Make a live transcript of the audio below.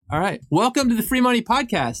All right. Welcome to the Free Money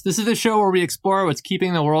Podcast. This is the show where we explore what's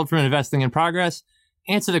keeping the world from investing in progress,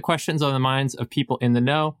 answer the questions on the minds of people in the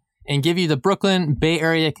know, and give you the Brooklyn Bay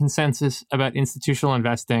Area consensus about institutional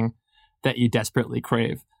investing that you desperately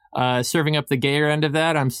crave. Serving up the gayer end of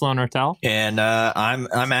that, I'm Sloan Ortel. And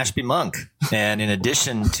I'm Ashby Monk. And in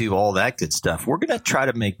addition to all that good stuff, we're going to try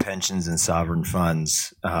to make pensions and sovereign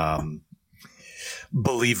funds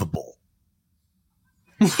believable.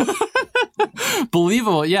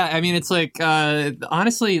 Believable. Yeah. I mean, it's like,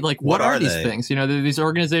 honestly, like, what are these they? things? You know, they're these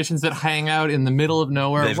organizations that hang out in the middle of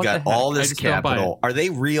nowhere. They've What got the heck? all I this just don't buy capital. it. Are they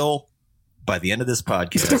real? By the end of this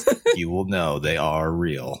podcast, you will know they are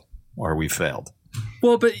real, or we failed.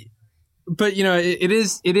 Well, but you know, it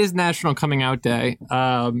is National Coming Out Day.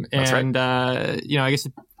 That's and, you know, I guess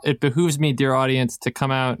it behooves me, dear audience, to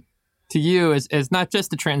come out to you as not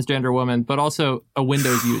just a transgender woman, but also a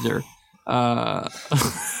Windows user.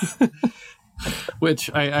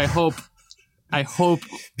 Which I hope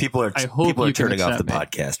People are you can turning off the accept me.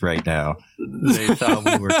 podcast right now. They thought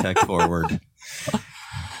we were tech forward.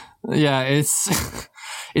 Yeah, it's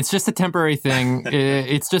just a temporary thing.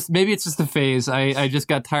 It's just a phase. I just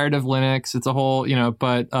got tired of Linux. It's a whole, you know,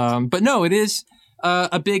 but no, it is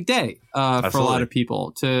a big day for a lot of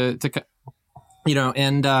people to you know,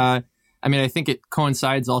 and I mean, I think it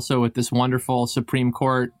coincides also with this wonderful Supreme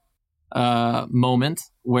Court moment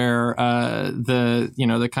where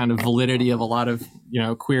the kind of validity of a lot of, you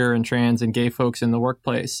know, queer and trans and gay folks in the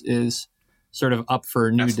workplace is sort of up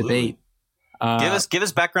for new debate. Give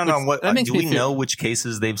us background on what do we feel. know which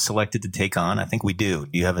cases they've selected to take on? I think we do.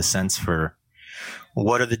 Do you have a sense for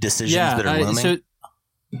what are the decisions that are looming?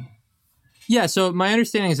 So my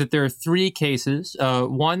understanding is that there are three cases.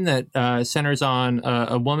 One that centers on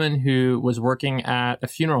a woman who was working at a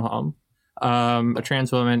funeral home, a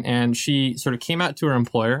trans woman, and she sort of came out to her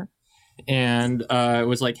employer and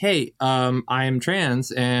was like, "Hey, I'm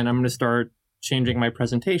trans, and I'm going to start changing my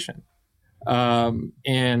presentation."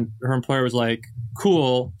 And her employer was like,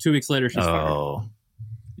 "Cool." 2 weeks later, she's fired. Oh,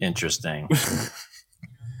 interesting.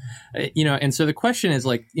 You know, and so the question is,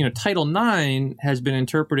 like, you know, Title IX has been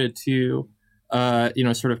interpreted to, you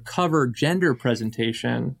know, sort of cover gender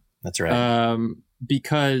presentation. That's right.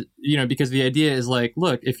 Because the idea is like,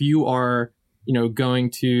 look, if you are, you know,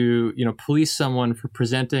 going to, you know, police someone for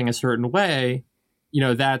presenting a certain way, you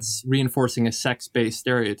know, that's reinforcing a sex-based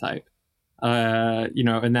stereotype. You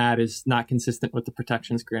know, and that is not consistent with the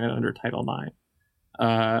protections granted under Title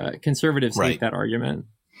IX. Conservatives hate that argument.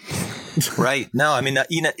 Right. No, I mean,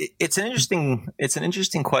 you know, it's an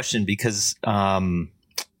interesting question because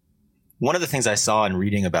one of the things I saw in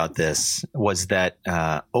reading about this was that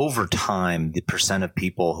over time, the percent of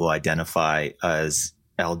people who identify as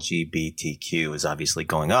LGBTQ is obviously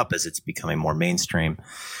going up as it's becoming more mainstream,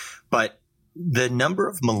 but the number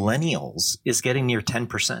of millennials is getting near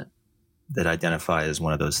 10%. That identify as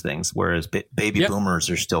one of those things, whereas baby boomers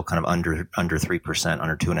are still kind of under 3%,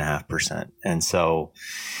 under 2.5%. And so,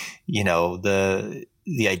 you know, the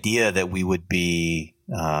idea that we would be,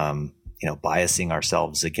 you know, biasing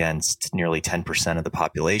ourselves against nearly 10% of the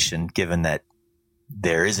population, given that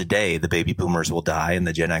there is a day the baby boomers will die and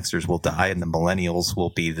the Gen Xers will die and the millennials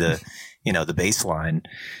will be the, you know, the baseline.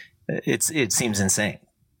 It seems insane.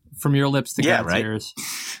 From your lips to God's right? ears.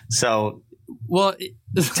 So. Well,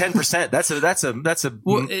 10%. That's a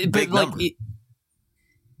big number.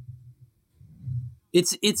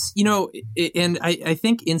 It's you know, and I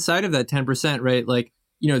think inside of that 10%, right? Like,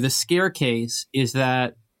 you know, the scare case is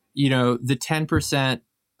that, you know, the 10%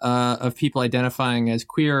 of people identifying as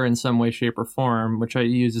queer in some way, shape, or form, which I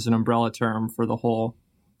use as an umbrella term for the whole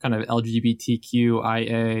kind of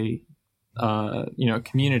LGBTQIA you know,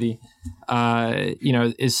 community, you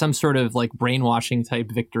know, is some sort of like brainwashing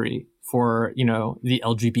type victory for, you know, the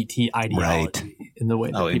LGBT ideology in the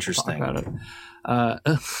way that people talk about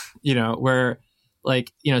it. You know, where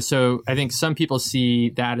like, you know, so I think some people see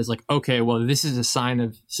that as like, okay, well, this is a sign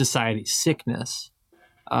of society sickness.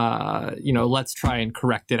 You know, let's try and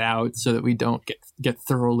correct it out so that we don't get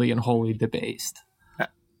thoroughly and wholly debased.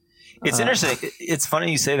 It's interesting. It's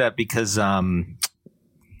funny you say that because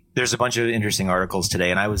there's a bunch of interesting articles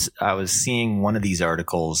today, and I was seeing one of these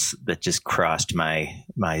articles that just crossed my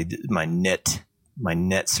net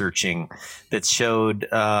searching that showed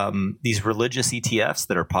these religious ETFs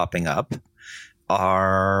that are popping up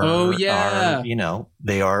are you know,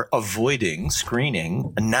 they are avoiding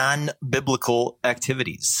screening non-biblical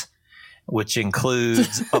activities, which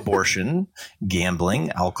includes abortion,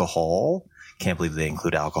 gambling, alcohol. Can't believe they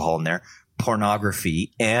include alcohol in there.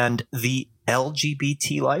 Pornography and the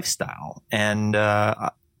LGBT lifestyle. And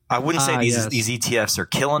I I wouldn't say these ETFs are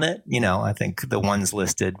killing it. I think the ones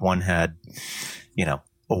listed, one had, a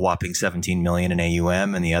whopping 17 million in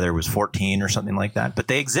AUM and the other was 14 or something like that. But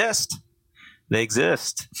they exist.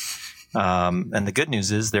 And the good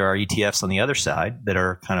news is there are ETFs on the other side that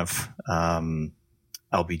are kind of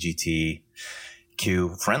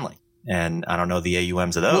LBGTQ friendly. And I don't know the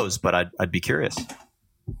AUMs of those, but I'd be curious.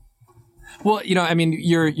 Well,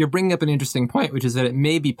 you're bringing up an interesting point, which is that it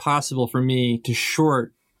may be possible for me to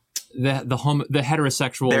short the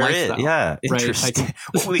heterosexual lifestyle. Yeah, interesting.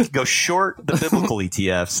 Right? We could go short the biblical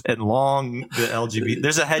ETFs and long the LGBT.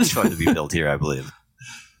 There's a hedge fund to be built here, I believe.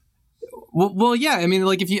 Well, yeah. I'm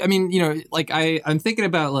thinking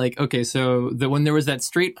about okay, so when there was that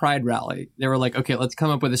straight pride rally, they were like, okay, let's come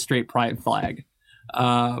up with a straight pride flag,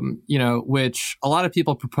 which a lot of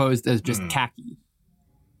people proposed as just khaki,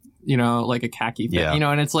 like a khaki thing,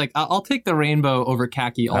 and it's like, I'll take the rainbow over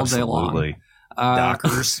khaki all day long.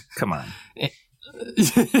 Dockers, come on.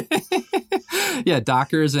 Yeah,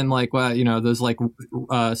 Dockers and those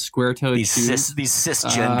square-toed shoes. These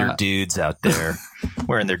cisgender dudes out there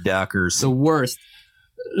wearing their Dockers. The worst.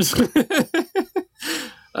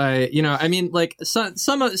 I'm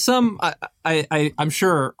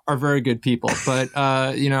sure are very good people, but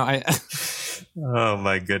oh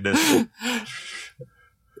my goodness.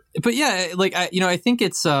 But yeah, I think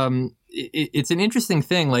it's an interesting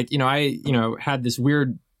thing. I had this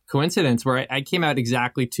weird coincidence where I came out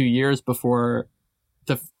exactly 2 years before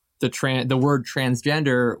the word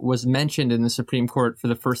transgender was mentioned in the Supreme Court for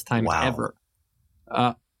the first time ever.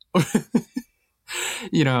 And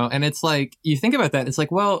it's like, you think about that, it's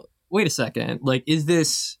like, well, wait a second, is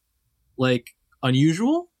this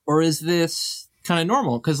unusual or is this kind of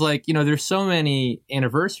normal? Because there's so many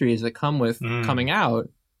anniversaries that come with coming out.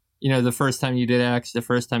 The first time you did X, the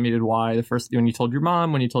first time you did Y, when you told your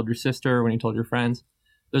mom, when you told your sister, when you told your friends.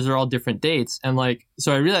 Those are all different dates. And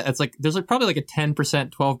so I realized it's there's probably a 10%,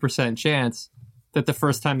 12% chance that the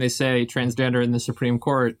first time they say transgender in the Supreme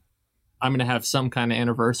Court, I'm going to have some kind of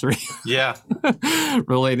anniversary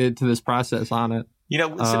related to this process on it.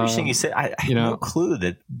 It's interesting you say, I had no clue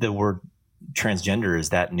that the word transgender is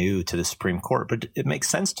that new to the Supreme Court, but it makes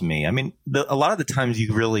sense to me. I mean, a lot of the times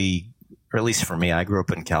you really, or at least for me, I grew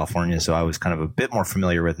up in California, so I was kind of a bit more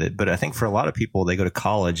familiar with it. But I think for a lot of people, they go to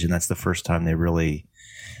college and that's the first time they really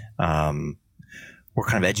were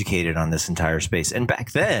kind of educated on this entire space. And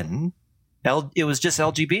back then, it was just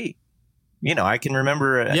LGB. I can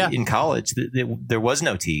remember in college there was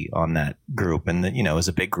no T on that group, and it was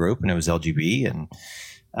a big group, and it was LGB, and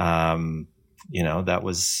that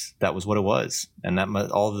was what it was, and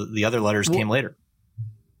all the other letters came later.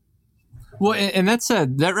 Well, and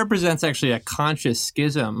that represents actually a conscious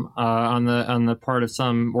schism on the part of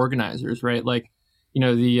some organizers, right?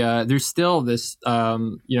 There's still this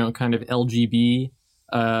kind of LGB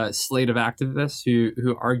slate of activists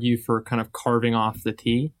who argue for kind of carving off the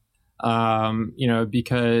T.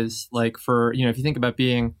 Because if you think about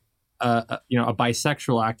being a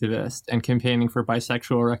bisexual activist and campaigning for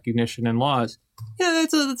bisexual recognition and laws,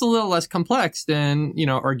 that's a little less complex than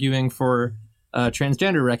arguing for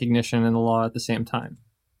transgender recognition in the law at the same time.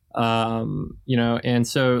 And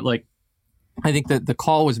so I think that the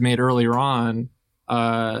call was made earlier on,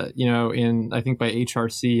 I think by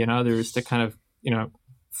HRC and others to kind of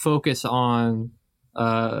focus on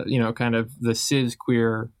kind of the cis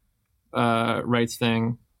queer rights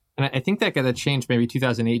thing. And I think that got a change maybe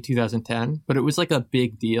 2008, 2010, but it was a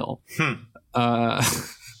big deal. So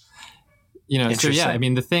yeah, I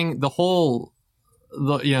mean, the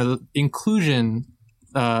inclusion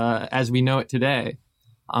as we know it today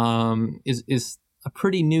is a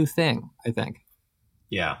pretty new thing, I think.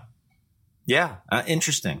 Yeah.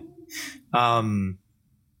 Interesting.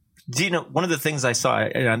 Do one of the things I saw,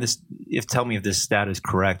 tell me if this stat is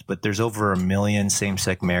correct, but there's over 1 million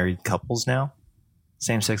same-sex married couples now.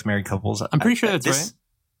 Same-sex married couples. I'm pretty sure that's right.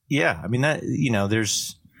 Yeah. I mean, that,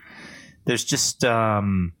 there's just,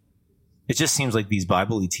 it just seems like these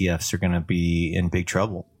Bible ETFs are going to be in big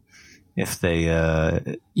trouble if they,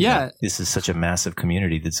 this is such a massive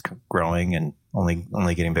community that's growing and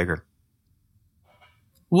only getting bigger.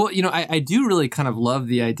 Well, I do really kind of love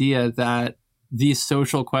the idea that these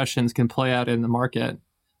social questions can play out in the market.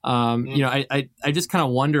 I just kind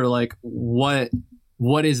of wonder what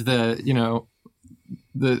is the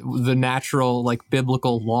the natural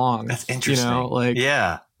biblical long. That's interesting.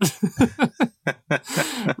 Yeah.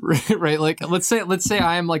 right. Let's say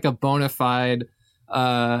I'm a bona fide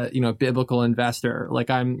biblical investor.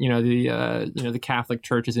 I'm the Catholic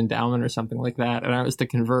Church's endowment or something like that, and I was to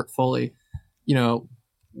convert fully.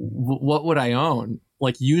 What would I own?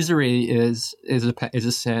 like usury is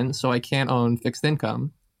a sin, so I can't own fixed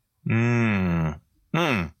income.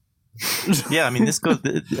 Yeah, I mean, this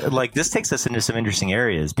takes us into some interesting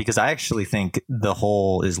areas, because I actually think the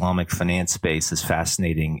whole Islamic finance space is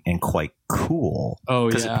fascinating and quite cool. Oh,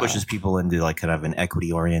 because yeah. it pushes people into like kind of an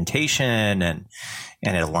equity orientation, and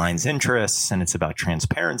it aligns interests, and it's about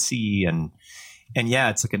transparency, and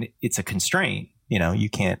yeah, it's a constraint. You know, you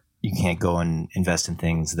can't go and invest in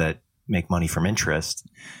things that make money from interest,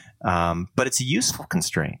 but it's a useful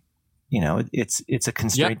constraint. You know, it's a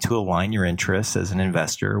constraint to align your interests as an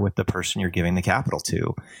investor with the person you're giving the capital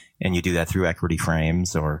to. And you do that through equity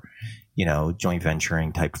frames or, you know, joint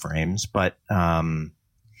venturing type frames. But no,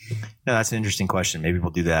 that's an interesting question. Maybe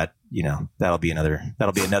we'll do that. You know, that'll be another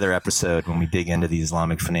episode when we dig into the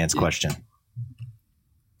Islamic finance question.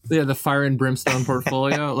 Yeah, the fire and brimstone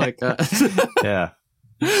portfolio. Yeah.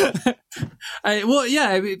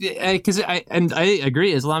 Because I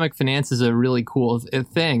agree. Islamic finance is a really cool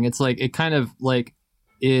thing. It's like it kind of like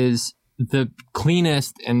is the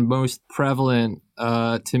cleanest and most prevalent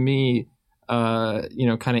to me, you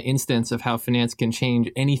know, kind of instance of how finance can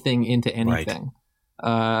change anything into anything.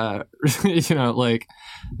 Right. You know, like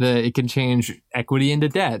it can change equity into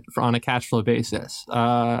debt on a cash flow basis.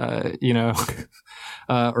 You know,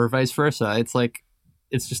 or vice versa. It's like.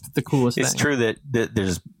 It's just the coolest thing. It's true that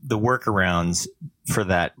there's the workarounds for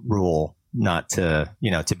that rule not to,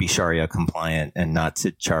 you know, to be Sharia compliant and not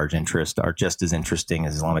to charge interest are just as interesting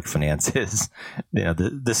as Islamic finance is. You know,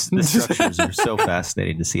 the structures are so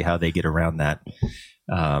fascinating to see how they get around that.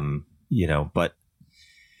 You know, but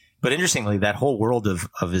interestingly, that whole world of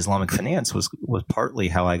Islamic finance was partly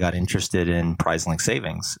how I got interested in prize-linked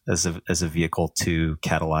savings as a vehicle to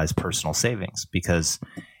catalyze personal savings, because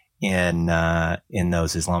in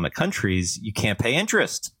those Islamic countries, you can't pay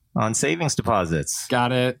interest on savings deposits.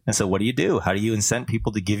 Got it. And so what do? How do you incent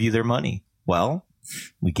people to give you their money? Well,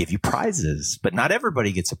 we give you prizes, but not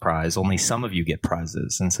everybody gets a prize. Only some of you get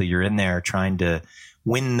prizes. And so you're in there trying to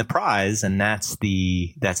win the prize. And that's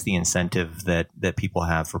the incentive that people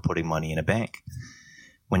have for putting money in a bank.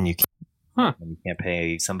 When you can't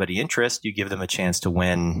pay somebody interest, you give them a chance to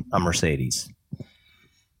win a Mercedes.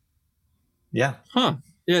 Yeah. Huh.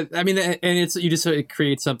 Yeah, I mean, and it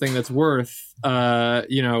creates something that's worth,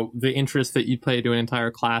 you know, the interest that you pay to an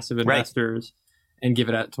entire class of investors, right, and give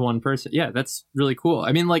it out to one person. Yeah, that's really cool.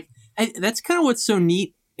 I mean, like, that's kind of what's so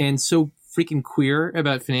neat and so freaking queer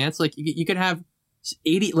about finance. Like, you could have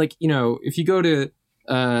 80, like, you know, if you go to,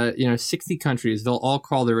 you know, 60 countries, they'll all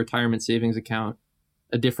call their retirement savings account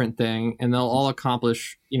a different thing, and they'll all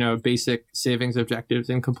accomplish, you know, basic savings objectives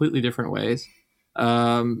in completely different ways.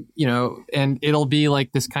 You know, and it'll be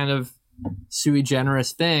like this kind of sui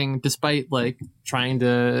generis thing, despite like trying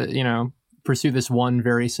to, you know, pursue this one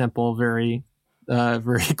very simple, very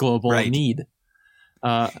global need.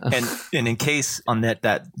 And in case on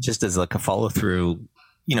that just as like a follow through,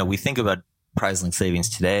 you know, we think about prize-linked savings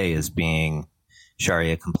today as being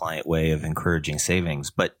Sharia compliant way of encouraging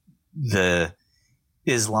savings, but the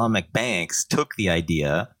Islamic banks took the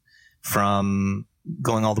idea from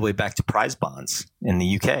going all the way back to prize bonds in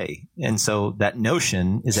the UK. And so that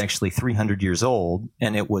notion is actually 300 years old.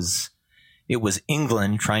 And it was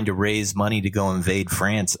England trying to raise money to go invade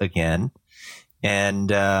France again.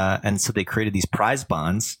 And so they created these prize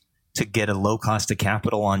bonds to get a low cost of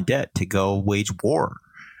capital on debt to go wage war.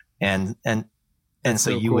 And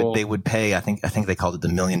so they would pay, I think they called it the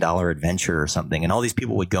 $1 million adventure or something. And all these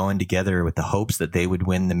people would go in together with the hopes that they would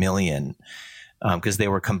win the million. Because they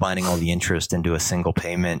were combining all the interest into a single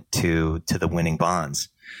payment to the winning bonds.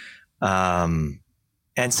 And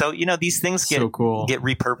so, you know, these things get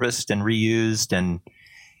repurposed and reused. And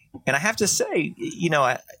I have to say, you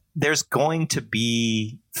know, there's going to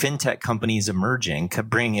be fintech companies emerging,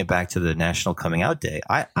 bringing it back to the National Coming Out Day.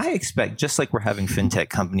 I expect, just like we're having fintech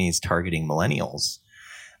companies targeting millennials,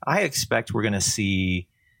 I expect we're going to see,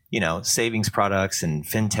 you know, savings products and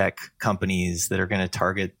fintech companies that are going to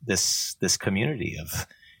target this community of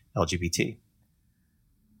LGBT.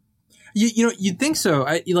 You know, you'd think so.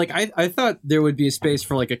 I thought there would be a space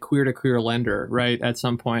for like a queer to queer lender, right, at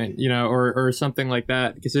some point, you know, or something like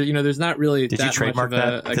that, because, you know, there's not really. Did you trademark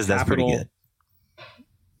that? Because that's pretty good.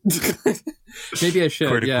 Maybe I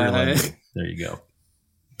should. Yeah. There you go.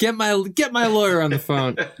 Get my lawyer on the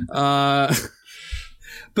phone.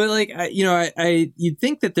 But like, you know, you'd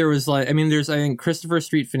think that there was like, I mean, I think Christopher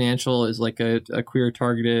Street Financial is like a queer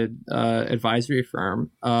targeted advisory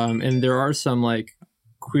firm, and there are some like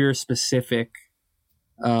queer specific,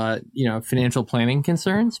 you know, financial planning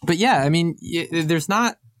concerns. But yeah, I mean, there's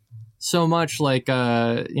not so much like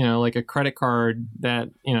you know, like a credit card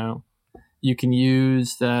that, you know, you can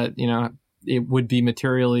use that, it would be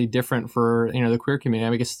materially different for, the queer community. I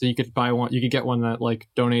mean, I guess you could buy one, you could get one that like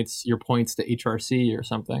donates your points to HRC or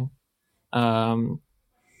something.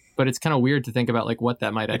 But it's kind of weird to think about like what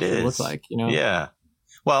that might actually look like, Yeah.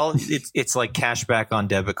 Well, it's like cash back on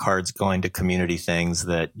debit cards going to community things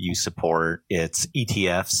that you support. It's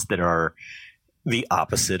ETFs that are the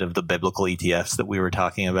opposite of the biblical ETFs that we were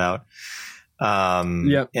talking about.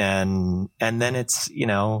 And then it's,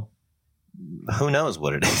 who knows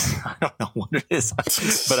what it is? I don't know what it is,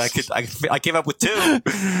 but I came up with two.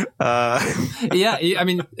 Yeah, I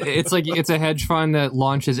mean, it's a hedge fund that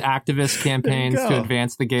launches activist campaigns to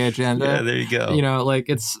advance the gay agenda. Yeah, there you go.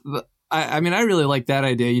 I mean, I really like that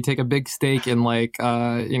idea. You take a big stake in like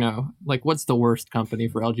what's the worst company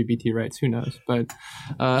for LGBT rights? Who knows? But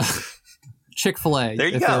Chick-fil-A. There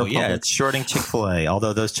you go. Yeah, it's shorting Chick-fil-A.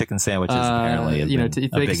 Although those chicken sandwiches apparently have been a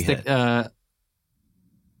big hit.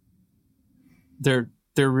 They're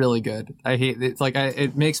really good. I hate it.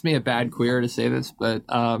 It makes me a bad queer to say this, but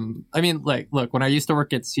I mean, like, look, when I used to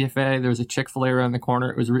work at CFA, there was a Chick-fil-A around the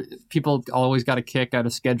corner. It was people always got a kick out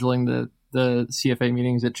of scheduling the CFA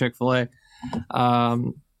meetings at Chick-fil-A.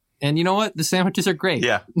 And you know what? The sandwiches are great.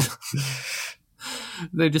 Yeah.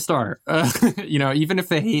 They just are. Even if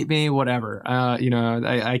they hate me, whatever.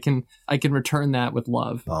 I can return that with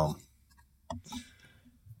love.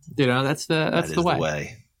 That's the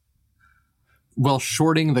way. Well,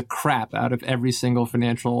 shorting the crap out of every single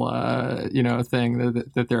financial, thing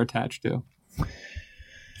that they're attached to.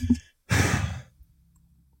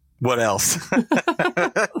 What else? I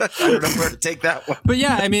don't know where to take that one. But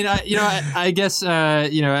yeah, I mean, I guess,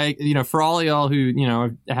 for all y'all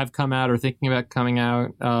who, have come out or thinking about coming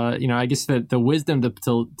out, I guess that the wisdom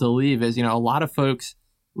to leave is, a lot of folks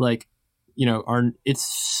it's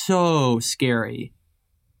so scary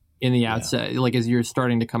in the outset, like as you're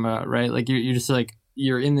starting to come out, right? Like you're just like,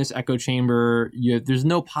 you're in this echo chamber. There's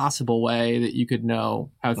no possible way that you could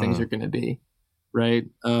know how things are going to be. Right.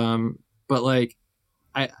 But like,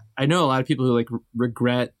 I know a lot of people who like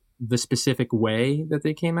regret the specific way that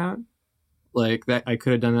they came out. Like that I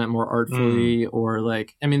could have done that more artfully or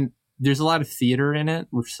like, I mean, there's a lot of theater in it,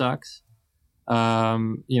 which sucks.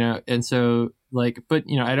 And so like, but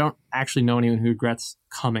I don't actually know anyone who regrets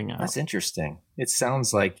coming out. That's interesting. It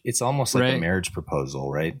sounds like it's almost like a marriage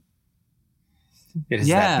proposal, right? It is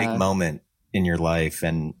that big moment in your life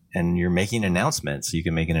and you're making announcements. You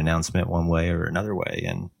can make an announcement one way or another way.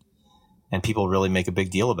 And people really make a big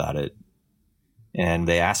deal about it. And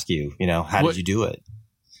they ask you, how did you do it?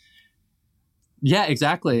 Yeah,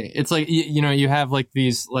 exactly. It's like, you have like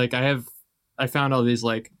these, like I found all these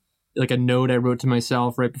like a note I wrote to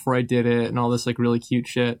myself right before I did it and all this like really cute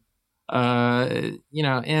shit. And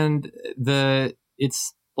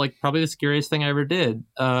it's like probably the scariest thing I ever did.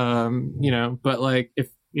 But like if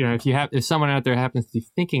someone out there happens to be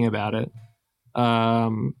thinking about it,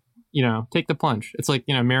 take the plunge. It's like,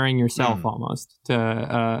 marrying yourself almost to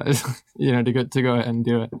go ahead and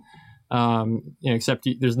do it. Except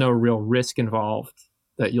there's no real risk involved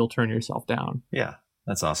that you'll turn yourself down. Yeah.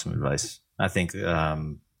 That's awesome advice. I think,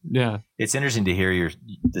 it's interesting to hear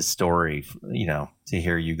this story, to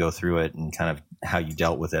hear you go through it and kind of how you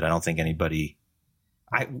dealt with it. I don't think anybody,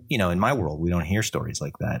 in my world, we don't hear stories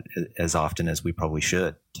like that as often as we probably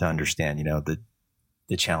should to understand, the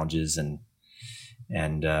challenges and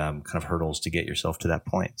kind of hurdles to get yourself to that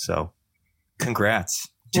point. So congrats.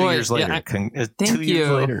 2 years later. 2 years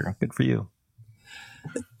later. Good for you.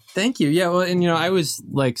 Thank you. Yeah. Well, and, I was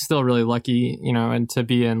like still really lucky, and to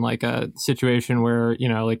be in like a situation where,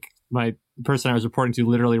 like my person I was reporting to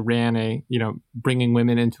literally ran a, bringing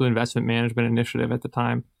women into investment management initiative at the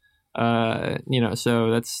time.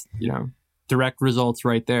 So that's, direct results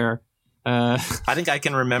right there. I think I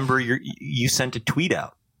can remember you sent a tweet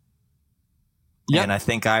out. Yeah. And I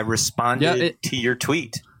think I responded to your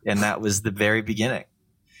tweet, and that was the very beginning.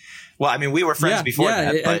 Well, I mean, we were friends before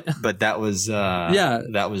that, but that was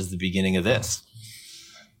that was the beginning of this.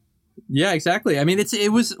 Yeah, exactly. I mean,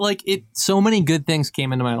 it was like so many good things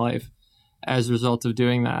came into my life as a result of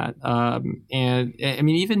doing that. And I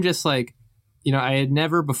mean, even just like, I had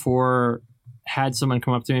never before had someone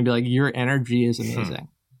come up to me and be like, "Your energy is amazing,"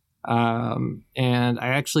 and I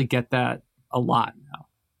actually get that a lot now.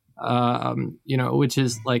 Which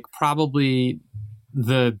is like probably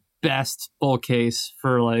the best bull case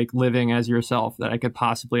for like living as yourself that I could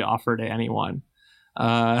possibly offer to anyone.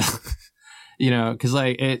 Because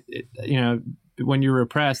like when you're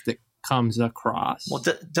repressed, it comes across. Well,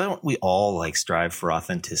 don't we all like strive for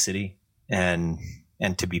authenticity and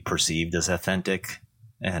to be perceived as authentic?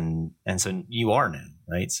 And so you are now,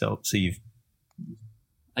 right? So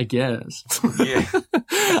I guess. Yeah.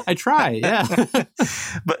 I try. Yeah.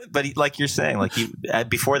 but like you're saying, like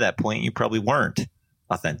before that point, you probably weren't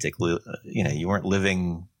authentically, you weren't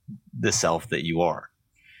living the self that you are.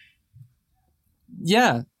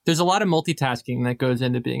 Yeah. There's a lot of multitasking that goes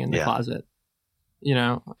into being in the closet,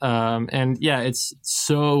 and yeah, it's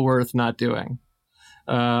so worth not doing,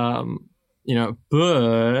 but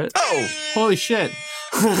holy shit.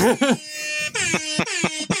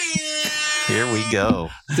 Here we go.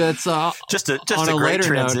 That's just a great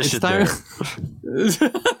transition there.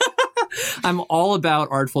 I'm all about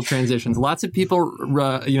artful transitions. Lots of people,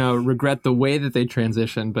 regret the way that they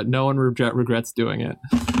transition, but no one regrets doing it.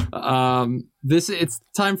 It's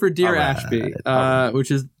time for Dear Ashby,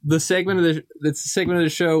 which is the segment of the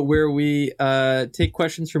show where we take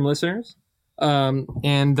questions from listeners.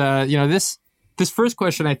 This first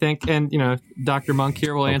question, I think, and Dr. Monk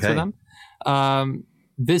here will answer them.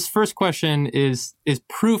 This first question is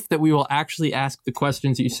proof that we will actually ask the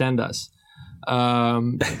questions you send us. I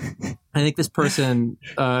think this person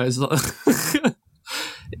is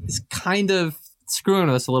kind of screwing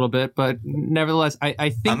us a little bit, but nevertheless, I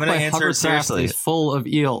think my hovercraft is full of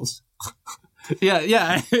eels.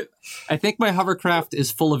 Yeah. I think my hovercraft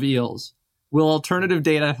is full of eels. Will alternative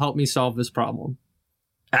data help me solve this problem?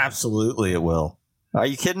 Absolutely, it will. Are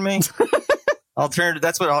you kidding me? Alternative.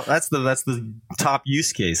 That's the top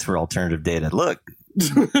use case for alternative data. Look,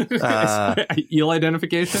 eel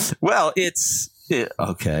identification. Well,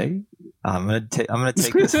 okay. I'm gonna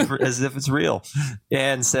take this as if it's real,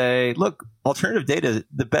 and say, look, alternative data.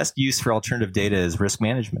 The best use for alternative data is risk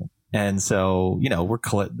management. And so,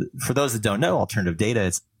 for those that don't know, alternative data,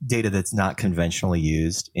 it's data that's not conventionally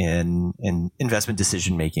used in investment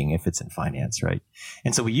decision making if it's in finance, right?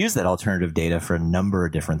 And so we use that alternative data for a number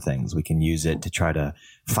of different things. We can use it to try to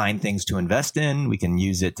find things to invest in. We can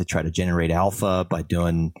use it to try to generate alpha by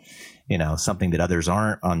doing, something that others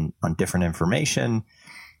aren't on different information.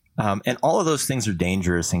 And all of those things are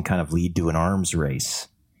dangerous and kind of lead to an arms race.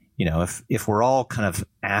 If we're all kind of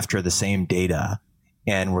after the same data,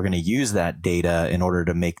 and we're going to use that data in order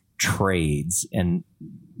to make trades, and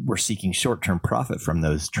we're seeking short-term profit from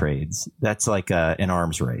those trades, that's like an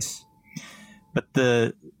arms race. But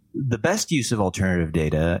the best use of alternative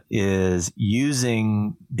data is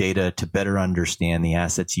using data to better understand the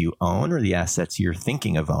assets you own or the assets you're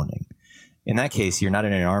thinking of owning. In that case, you're not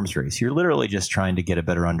in an arms race. You're literally just trying to get a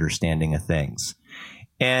better understanding of things.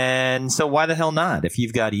 And so why the hell not? If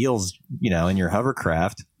you've got eels, in your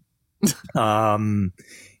hovercraft,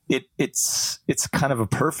 it's kind of a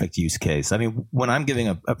perfect use case. I mean, when I'm giving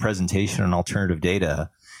a presentation on alternative data,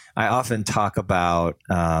 I often talk about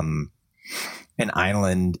an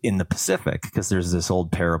island in the Pacific, because there's this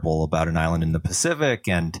old parable about an island in the Pacific,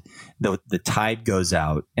 and the tide goes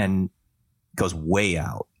out and goes way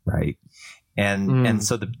out, right? And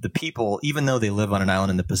so the people, even though they live on an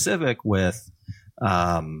island in the Pacific with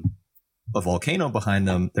a volcano behind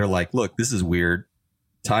them, they're like, look, this is weird.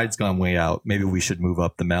 Tide's gone way out. Maybe we should move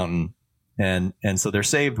up the mountain. And so they're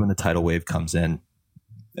saved when the tidal wave comes in.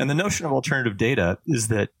 And the notion of alternative data is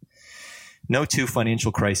that no two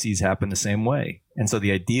financial crises happen the same way. And so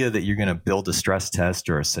the idea that you're going to build a stress test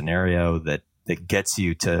or a scenario that gets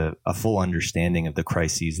you to a full understanding of the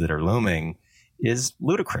crises that are looming is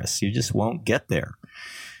ludicrous. You just won't get there.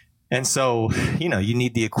 And so, you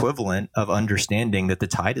need the equivalent of understanding that the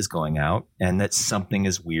tide is going out and that something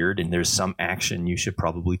is weird and there's some action you should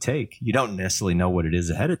probably take. You don't necessarily know what it is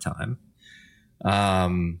ahead of time.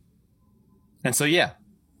 And so,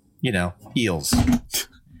 eels.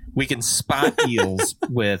 We can spot eels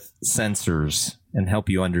with sensors and help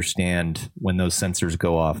you understand when those sensors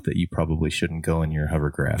go off that you probably shouldn't go in your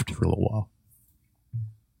hovercraft for a little while.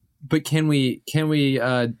 But can we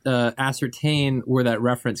ascertain where that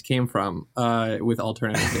reference came from with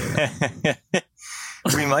alternative data?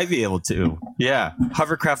 We might be able to. Yeah.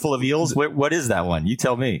 Hovercraft full of eels. What is that one? You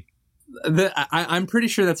tell me. I'm pretty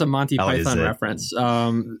sure that's a Monty Python reference.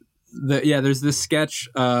 There's this sketch.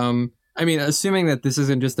 Assuming that this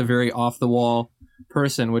isn't just a very off the wall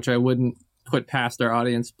person, which I wouldn't put past our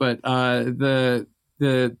audience, but there's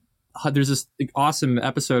this awesome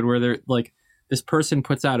episode where they're like, this person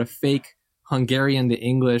puts out a fake Hungarian to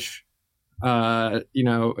English,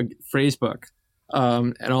 phrase book,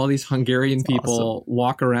 and all these Hungarian people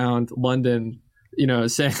walk around London,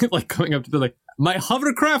 saying, like, going up to like, my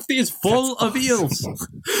hovercraft is full of eels.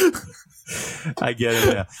 I get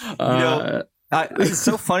it. Yeah. It's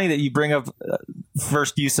so funny that you bring up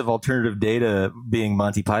first use of alternative data being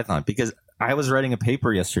Monty Python, because I was writing a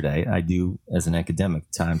paper yesterday. I do, as an academic,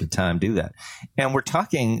 time to time do that. And we're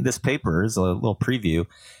talking, this paper is a little preview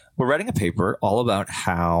we're writing a paper all about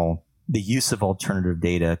how the use of alternative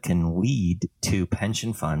data can lead to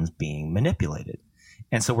pension funds being manipulated.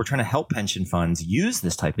 And so we're trying to help pension funds use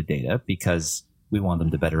this type of data because we want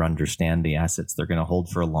them to better understand the assets they're going to hold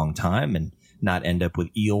for a long time and not end up with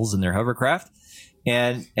eels in their hovercraft.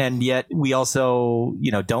 And yet we also,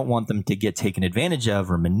 don't want them to get taken advantage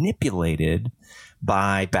of or manipulated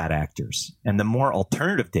by bad actors. And the more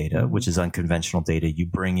alternative data, which is unconventional data, you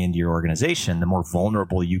bring into your organization, the more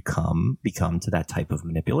vulnerable you become to that type of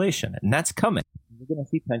manipulation. And that's coming. You're going to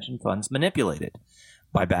see pension funds manipulated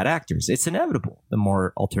by bad actors. It's inevitable the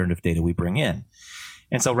more alternative data we bring in.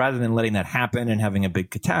 And so rather than letting that happen and having a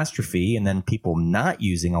big catastrophe and then people not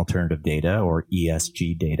using alternative data or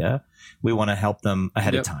ESG data, we want to help them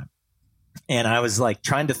ahead of time. And I was like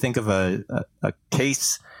trying to think of a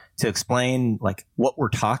case to explain like what we're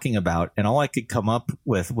talking about. And all I could come up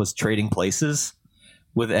with was Trading Places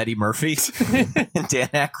with Eddie Murphy and Dan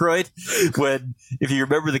Aykroyd. When, if you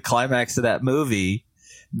remember the climax of that movie,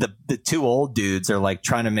 the two old dudes are like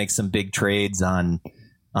trying to make some big trades on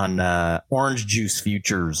orange juice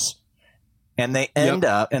futures, and they end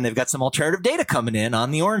up, and they've got some alternative data coming in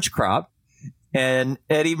on the orange crop, and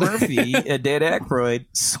Eddie Murphy and Dan Aykroyd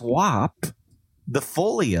swap the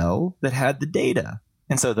folio that had the data.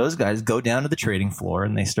 And so those guys go down to the trading floor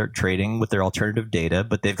and they start trading with their alternative data,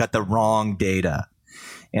 but they've got the wrong data.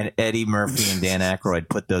 And Eddie Murphy and Dan Aykroyd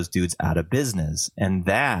put those dudes out of business. And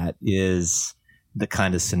that is the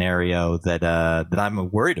kind of scenario that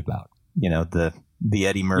I'm worried about. The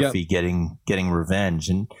Eddie Murphy getting revenge.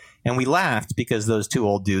 And we laughed because those two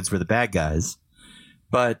old dudes were the bad guys,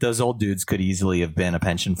 but those old dudes could easily have been a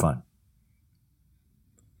pension fund.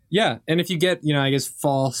 Yeah. And if you get, I guess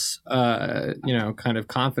false, kind of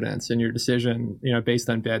confidence in your decision, based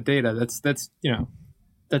on bad data,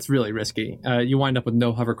 that's really risky. You wind up with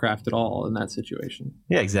no hovercraft at all in that situation.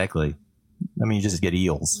 Yeah, exactly. I mean, you just get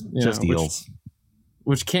eels, eels.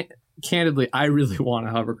 Which can't. Candidly, I really want a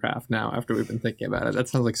hovercraft now after we've been thinking about it. That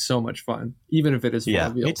sounds like so much fun, even if it is full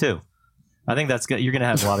of eels. Me too. I think that's good. You're going to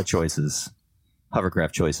have a lot of choices,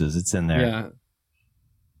 hovercraft choices. It's in there. Yeah.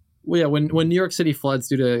 Well, yeah. When New York City floods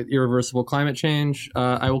due to irreversible climate change,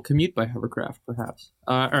 I will commute by hovercraft, perhaps.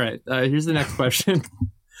 All right. Here's the next question.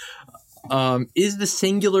 Is the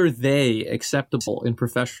singular they acceptable in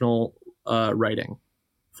professional writing?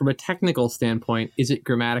 From a technical standpoint, is it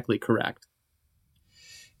grammatically correct?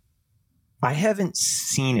 I haven't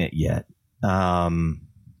seen it yet.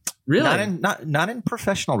 Really? Not in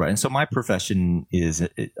professional writing. So my profession is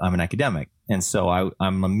I'm an academic, and so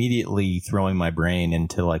I'm immediately throwing my brain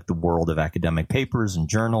into like the world of academic papers and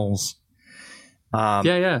journals.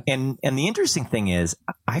 And the interesting thing is,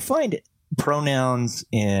 I find pronouns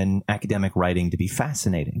in academic writing to be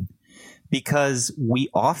fascinating because we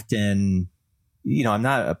often, I'm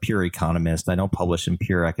not a pure economist. I don't publish in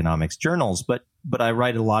pure economics journals, but I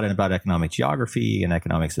write a lot about economic geography and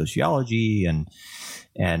economic sociology and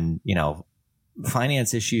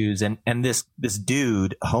finance issues. And this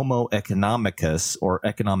dude, Homo economicus or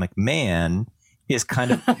economic man, is kind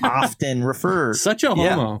of often referred. Such a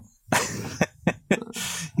homo. Yeah.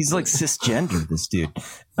 He's like cisgender, this dude.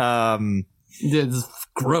 It's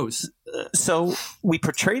gross. So we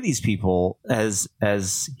portray these people as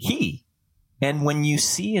he. And when you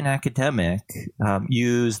see an academic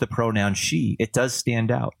use the pronoun she, it does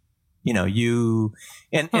stand out. And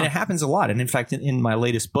it happens a lot. And in fact, in my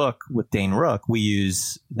latest book with Dane Rook, we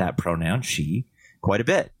use that pronoun she quite a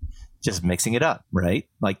bit, just mixing it up, right?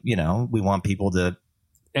 Like, we want people to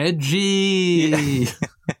edgy,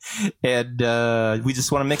 and we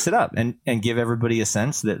just want to mix it up and give everybody a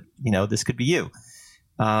sense that this could be you.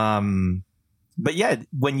 But yeah,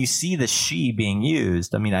 when you see the she being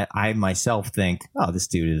used, I mean, I myself think, oh, this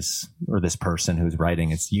dude is, or this person who's writing,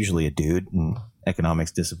 it's usually a dude in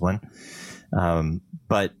economics discipline.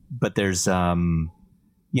 But there's,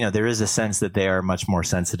 there is a sense that they are much more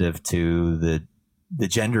sensitive to the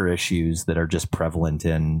gender issues that are just prevalent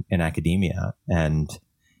in academia. And,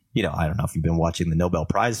 I don't know if you've been watching the Nobel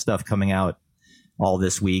Prize stuff coming out all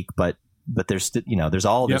this week, but there's, there's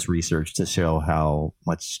all this research to show how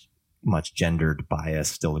much gendered bias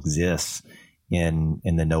still exists in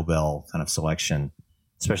the Nobel kind of selection,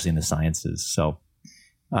 especially in the sciences. So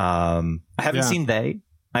I haven't seen they.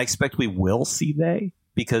 I expect we will see they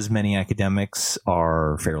because many academics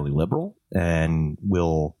are fairly liberal and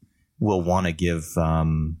will want to give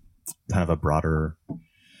kind of a broader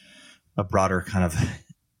kind of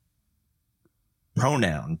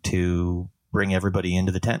pronoun to bring everybody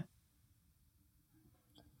into the tent.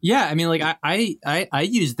 Yeah, I mean, like I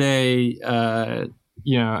use they.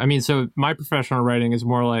 So my professional writing is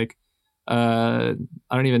more like I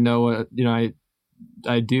don't even know what,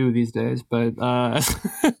 I do these days, but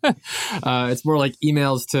it's more like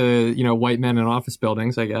emails to, white men in office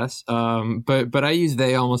buildings, I guess. But I use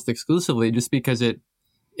they almost exclusively just because it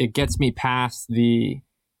gets me past the,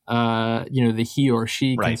 the he or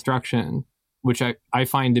she construction, which I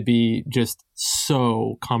find to be just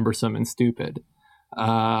so cumbersome and stupid.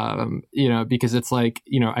 Because it's like,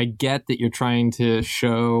 I get that you're trying to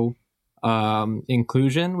show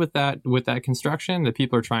inclusion with that construction, that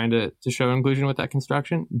people are trying to show inclusion with that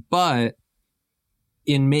construction, but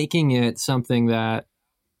in making it something that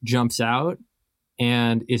jumps out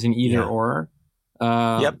and is an either or, you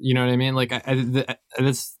know what I mean? Like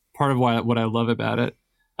that's part of what I love about it.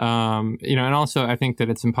 And also I think that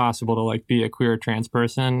it's impossible to like be a queer trans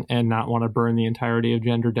person and not want to burn the entirety of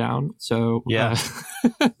gender down. So,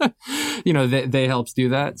 they helps do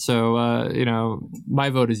that. So, my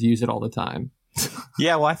vote is use it all the time.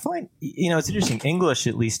 Yeah. Well, I find, it's interesting. English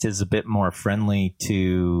at least is a bit more friendly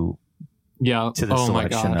to the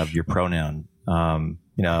selection of your pronoun. I'm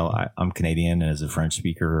Canadian as a French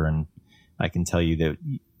speaker, and I can tell you that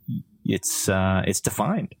it's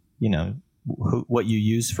defined, what you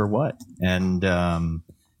use for what, and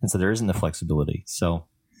so there isn't the flexibility. So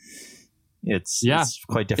it's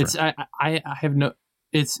quite different. I have no.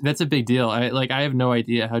 That's a big deal. I have no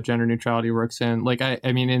idea how gender neutrality works in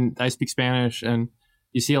I speak Spanish, and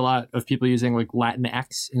you see a lot of people using like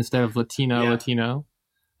Latinx instead of Latino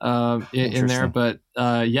in there. But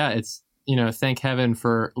it's thank heaven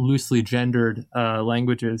for loosely gendered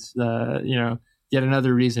languages. Yet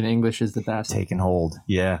another reason English is the best. Taking hold.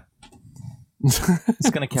 Yeah. It's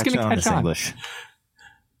going to catch on this English.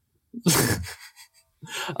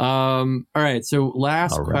 All right. So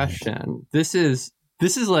last question. This is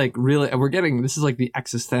like really, this is like the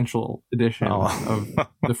existential edition of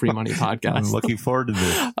the Free Money Podcast. I'm looking forward to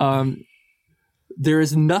this. There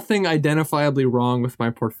is nothing identifiably wrong with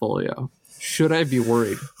my portfolio. Should I be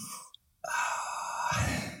worried?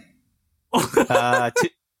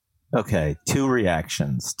 Two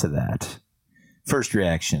reactions to that. First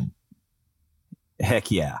reaction.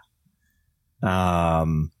 Heck yeah.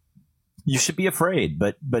 You should be afraid,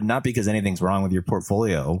 but not because anything's wrong with your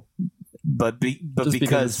portfolio, but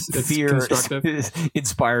because fear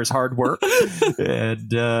inspires hard work,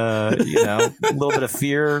 and a little bit of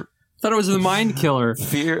fear. Thought it was the mind killer.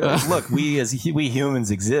 Fear. Look, we humans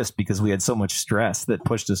exist because we had so much stress that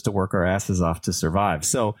pushed us to work our asses off to survive.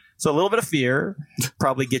 So a little bit of fear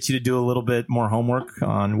probably gets you to do a little bit more homework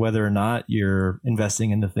on whether or not you're investing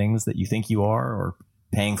into things that you think you are, or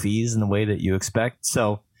paying fees in the way that you expect.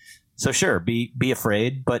 So sure, be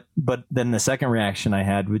afraid. But then the second reaction I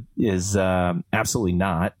had is absolutely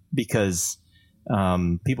not, because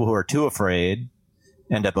people who are too afraid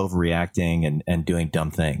end up overreacting and doing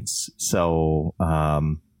dumb things. So,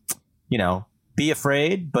 be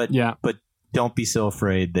afraid, but don't be so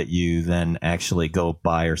afraid that you then actually go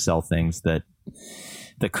buy or sell things that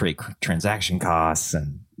create transaction costs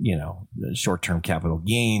and, the short-term capital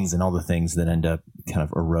gains and all the things that end up kind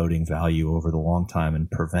of eroding value over the long time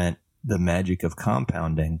and prevent the magic of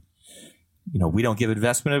compounding. We don't give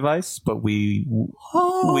investment advice, but we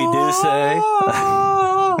do say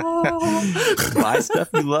buy stuff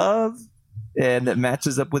you love and that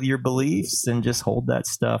matches up with your beliefs, and just hold that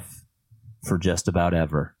stuff for just about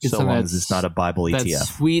ever, so long as it's not a Bible ETF.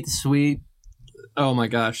 That's sweet. Oh my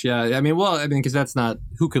gosh, yeah. Because that's not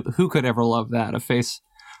who could ever love that? A face,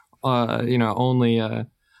 only I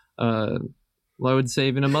would say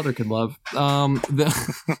even a mother could love. I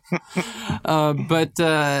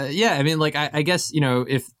guess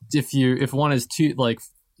if one is too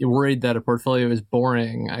you're worried that a portfolio is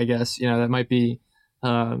boring, I guess that might be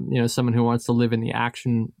someone who wants to live in the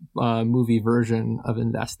action movie version of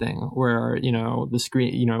investing, where the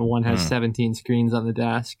screen one has 17 screens on the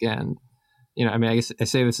desk, and I guess I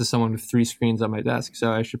say this as someone with 3 screens on my desk,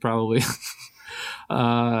 so I should probably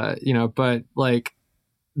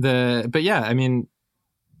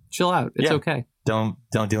chill out. It's okay. Don't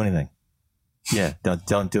do anything. Yeah,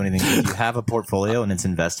 don't do anything. If you have a portfolio and it's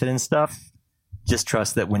invested in stuff, just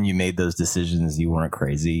trust that when you made those decisions, you weren't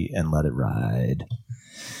crazy, and let it ride.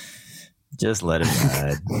 Just let it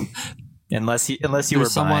ride. unless you were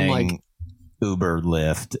buying like Uber,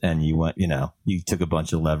 Lyft, and you took a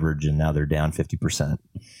bunch of leverage and now they're down 50%.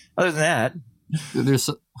 Other than that, there's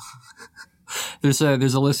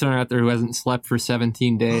a listener out there who hasn't slept for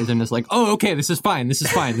 17 days and is like, oh, okay, this is fine. This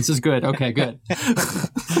is good. Okay, good.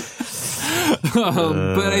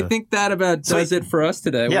 But I think that about does it for us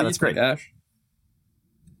today. Yeah, that's great. Ash?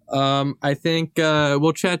 I think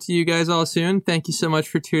we'll chat to you guys all soon. Thank you so much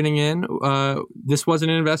for tuning in. This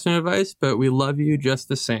wasn't investment advice, but we love you just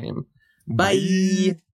the same. Bye.